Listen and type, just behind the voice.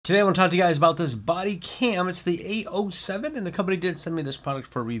Today I want to talk to you guys about this body cam. It's the 807 and the company did send me this product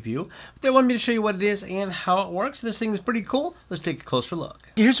for review. But they wanted me to show you what it is and how it works. This thing is pretty cool. Let's take a closer look.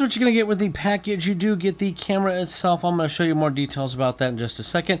 Here's what you're going to get with the package. You do get the camera itself. I'm going to show you more details about that in just a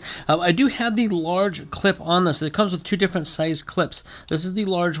second. I do have the large clip on this. It comes with two different size clips. This is the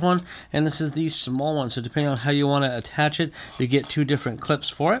large one and this is the small one. So depending on how you want to attach it, you get two different clips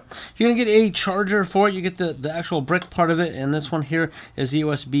for it. You're going to get a charger for it. You get the actual brick part of it, and this one here is the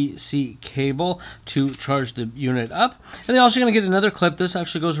USB-C cable to charge the unit up. And then also going to get another clip. This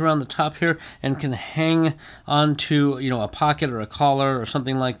actually goes around the top here and can hang onto, a pocket or a collar or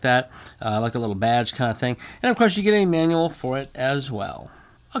something like that, like a little badge kind of thing. And of course you get a manual for it as well.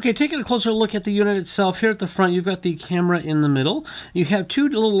 Okay, taking a closer look at the unit itself. Here at the front, you've got the camera in the middle. You have two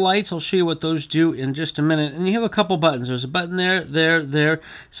little lights. I'll show you what those do in just a minute. And you have a couple buttons. There's a button there.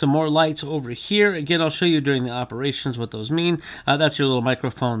 Some more lights over here. Again, I'll show you during the operations what those mean. That's your little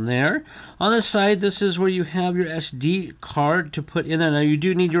microphone there. On this side, this is where you have your SD card to put in there. Now, you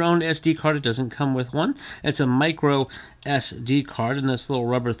do need your own SD card. It doesn't come with one. It's a micro SD card, and this little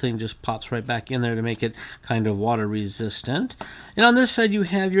rubber thing just pops right back in there to make it kind of water resistant. And on this side you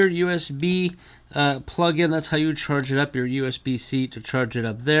have your USB plug-in. That's how you charge it up, your USB-C to charge it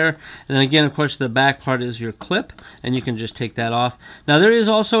up there. And then again, of course, the back part is your clip, and you can just take that off. Now there is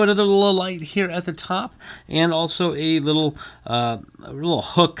also another little light here at the top, and also a little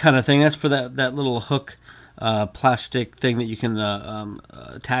hook kind of thing. That's for that little hook plastic thing that you can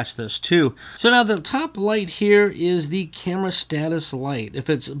attach this to. So now the top light here is the camera status light. If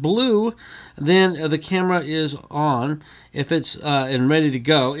it's blue, then the camera is on. If it's and ready to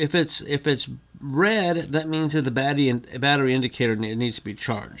go. If it's red, that means that the battery indicator needs to be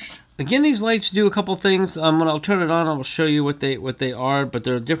charged. Again, these lights do a couple things. When I'll turn it on, I'll show you what they are. But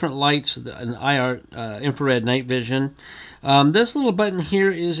they're different lights, an IR, infrared night vision. This little button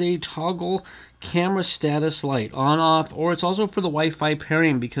here is a toggle camera status light, on, off, or it's also for the Wi-Fi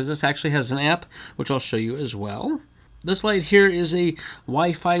pairing, because this actually has an app, which I'll show you as well. This light here is a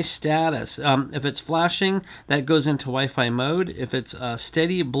Wi-Fi status. If it's flashing, that goes into Wi-Fi mode. If it's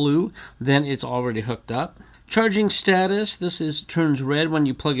steady blue, then it's already hooked up. Charging status, this turns red when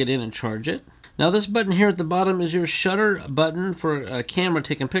you plug it in and charge it. Now this button here at the bottom is your shutter button for a camera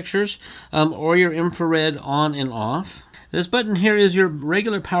taking pictures, or your infrared on and off. This button here is your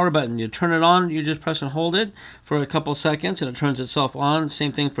regular power button. You turn it on, you just press and hold it for a couple seconds and it turns itself on.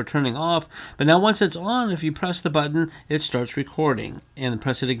 Same thing for turning off. But now once it's on, if you press the button, it starts recording. And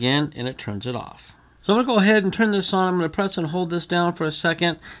press it again and it turns it off. So I'm going to go ahead and turn this on. I'm going to press and hold this down for a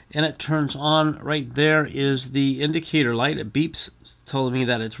second and it turns on. Right there is the indicator light. It beeps, telling me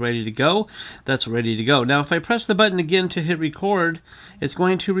that it's ready to go. That's ready to go. Now if I press the button again to hit record, it's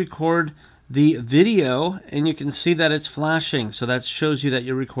going to record the video, and you can see that it's flashing, so that shows you that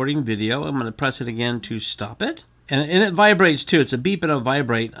you're recording video. I'm going to press it again to stop it, and it vibrates too. It's a beep and a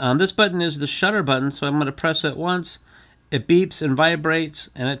vibrate. This button is the shutter button, so I'm going to press it once. It beeps and vibrates,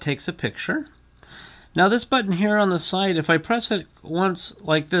 and it takes a picture. Now this button here on the side, if I press it once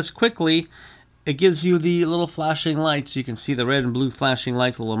like this quickly, it gives you the little flashing lights. You can see the red and blue flashing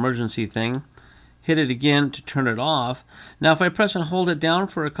lights, a little emergency thing. Hit it again to turn it off. Now if I press and hold it down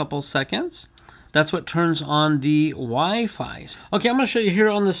for a couple seconds, that's what turns on the Wi-Fi. Okay, I'm going to show you here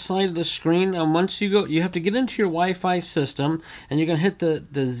on the side of the screen. Once you go, you have to get into your Wi-Fi system, and you're going to hit the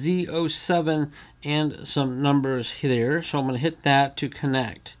Z07 and some numbers here. So I'm going to hit that to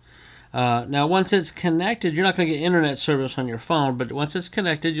connect. Now once it's connected, you're not going to get internet service on your phone, but once it's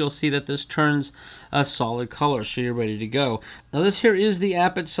connected, you'll see that this turns a solid color, so you're ready to go. Now this here is the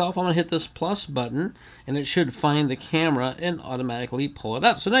app itself. I'm going to hit this plus button, and it should find the camera and automatically pull it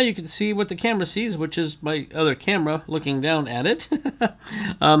up. So now you can see what the camera sees, which is my other camera looking down at it.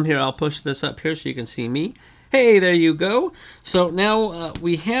 Here, I'll push this up here so you can see me. Hey, there you go. So now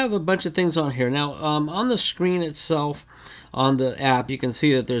we have a bunch of things on here. Now on the screen itself, on the app, you can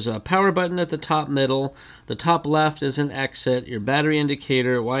see that there's a power button at the top middle. The top left is an exit, your battery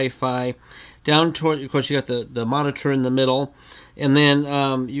indicator, Wi-Fi. Down toward, of course, you got the monitor in the middle. And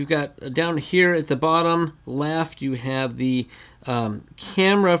then you've got down here at the bottom left, you have the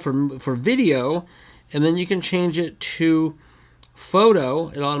camera for video. And then you can change it to photo.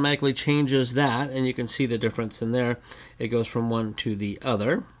 It automatically changes that, and you can see the difference in there. It goes from one to the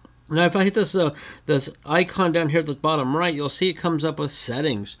other. Now if I hit this icon down here at the bottom right, you'll see it comes up with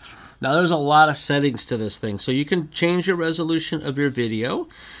settings. Now there's a lot of settings to this thing. So you can change your resolution of your video.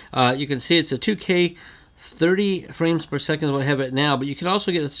 You can see it's a 2K 30 frames per second is what I have it now, but you can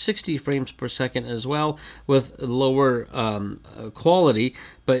also get a 60 frames per second as well with lower quality,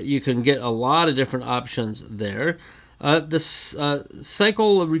 but you can get a lot of different options there. This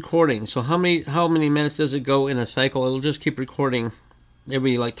cycle recording. So how many minutes does it go in a cycle? It'll just keep recording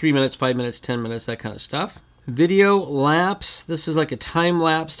every like 3 minutes, 5 minutes, 10 minutes, that kind of stuff. Video lapse. This is like a time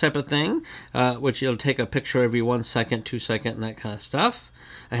lapse type of thing, which it'll take a picture every 1 second, 2 second, and that kind of stuff.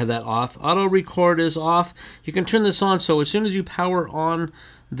 I have that off. Auto record is off. You can turn this on, so as soon as you power on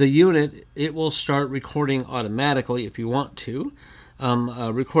the unit, it will start recording automatically if you want to.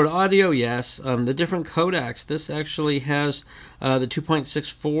 Record audio, yes. The different codecs. This actually has the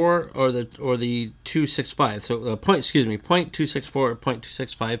 2.64 or the 265. So 0.264 or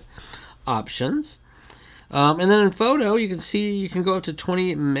 0.265 options. And then in photo, you can see you can go up to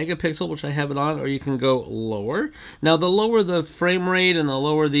 20 megapixel, which I have it on, or you can go lower. Now, the lower the frame rate and the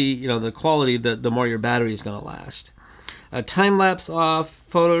lower the the quality, the more your battery is going to last. Time lapse off,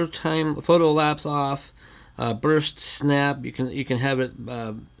 photo lapse off. Burst snap, you can have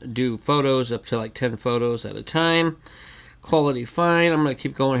it do photos up to like 10 photos at a time. Quality fine. I'm going to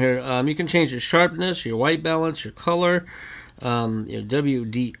keep going here. You can change your sharpness, your white balance, your color, your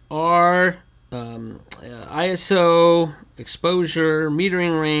WDR, ISO, exposure,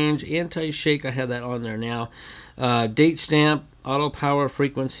 metering range, anti-shake. I have that on there now. Date stamp, auto power,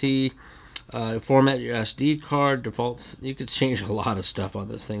 frequency, format your SD card, defaults. You could change a lot of stuff on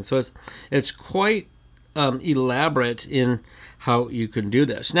this thing. So it's quite elaborate in how you can do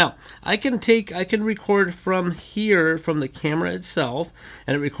this. Now, I can record from here, from the camera itself,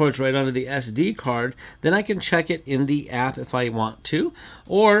 and it records right onto the SD card. Then I can check it in the app if I want to,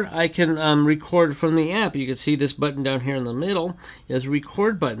 or I can record from the app. You can see this button down here in the middle is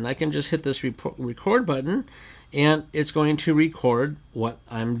record button. I can just hit this record button, and it's going to record what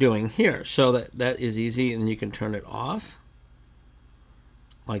I'm doing here. So that is easy, and you can turn it off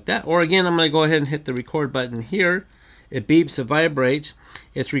like that. Or again, I'm going to go ahead and hit the record button here. It beeps, it vibrates,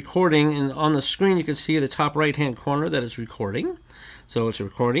 it's recording, and on the screen you can see the top right hand corner that it's recording. So it's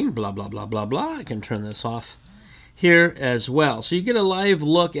recording, blah blah blah blah blah. I can turn this off here as well. So you get a live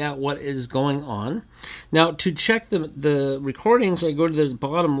look at what is going on. Now, to check the recordings, I go to the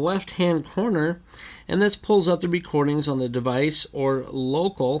bottom left hand corner, and this pulls up the recordings on the device or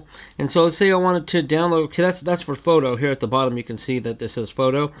local. And so let's say I wanted to download, okay, that's for photo. Here at the bottom you can see that this says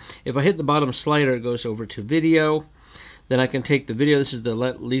photo. If I hit the bottom slider, it goes over to video. Then I can take the video. This is the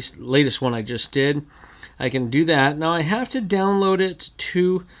latest one I just did. I can do that. Now I have to download it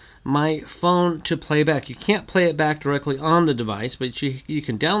to my phone to play back. You can't play it back directly on the device, but you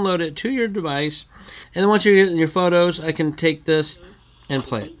can download it to your device. And then once you're in your photos, I can take this and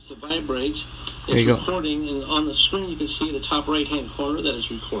play it. It vibrates. It's recording, and on the screen you can see the top right hand corner that is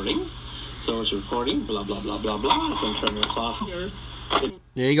recording. So it's recording, blah blah blah blah blah. I can turn this off here.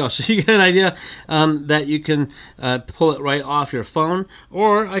 There you go. So you get an idea that you can pull it right off your phone,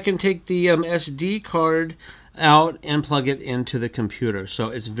 or I can take the SD card out and plug it into the computer. So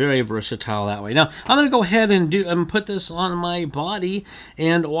it's very versatile that way. Now I'm going to go ahead and put this on my body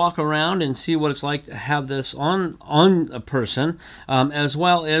and walk around and see what it's like to have this on a person, as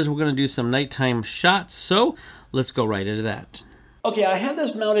well as we're going to do some nighttime shots. So let's go right into that. Okay, I have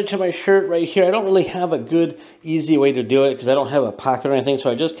this mounted to my shirt right here. I don't really have a good, easy way to do it because I don't have a pocket or anything, so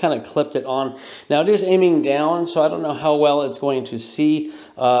I just kind of clipped it on. Now, it is aiming down, so I don't know how well it's going to see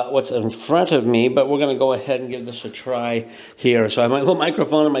what's in front of me, but we're going to go ahead and give this a try here. So I have my little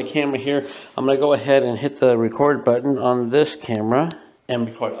microphone and my camera here. I'm going to go ahead and hit the record button on this camera and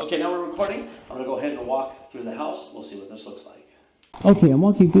record. Okay, now we're recording. I'm going to go ahead and walk through the house. We'll see what this looks like. Okay, I'm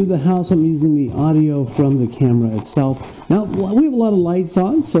walking through the house. I'm using the audio from the camera itself. Now, we have a lot of lights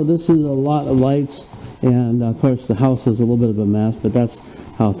on, so this is a lot of lights. And, of course, the house is a little bit of a mess, but that's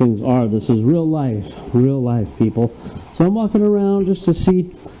how things are. This is real life, people. So I'm walking around just to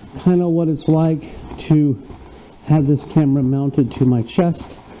see kind of what it's like to have this camera mounted to my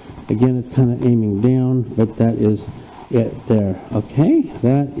chest. Again, it's kind of aiming down, but that is it there. Okay,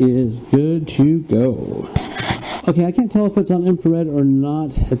 that is good to go. Okay, I can't tell if it's on infrared or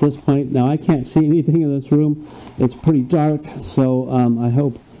not at this point. Now, I can't see anything in this room. It's pretty dark, so I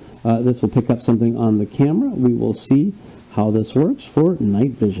hope this will pick up something on the camera. We will see how this works for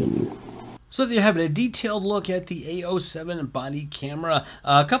night vision. So there you have it, a detailed look at the A07 body camera.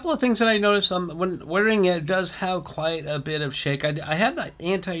 A couple of things that I noticed when wearing it, does have quite a bit of shake. I had the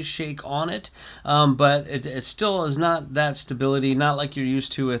anti-shake on it, but it still is not that stability, not like you're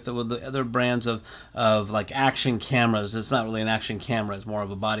used to with the other brands of like action cameras. It's not really an action camera, it's more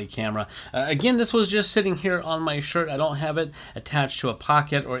of a body camera. Again, this was just sitting here on my shirt. I don't have it attached to a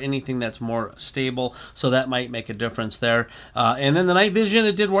pocket or anything that's more stable, so that might make a difference there. And then the night vision,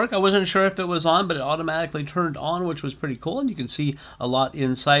 it did work. I wasn't sure if it was on, but it automatically turned on, which was pretty cool, and you can see a lot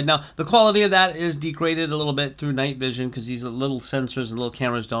inside. Now, the quality of that is degraded a little bit through night vision because these little sensors and little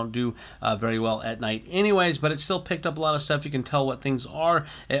cameras don't do very well at night anyways, but it still picked up a lot of stuff. You can tell what things are.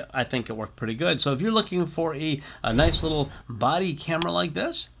 I think it worked pretty good. So if you're looking for a nice little body camera like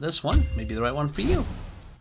this one may be the right one for you.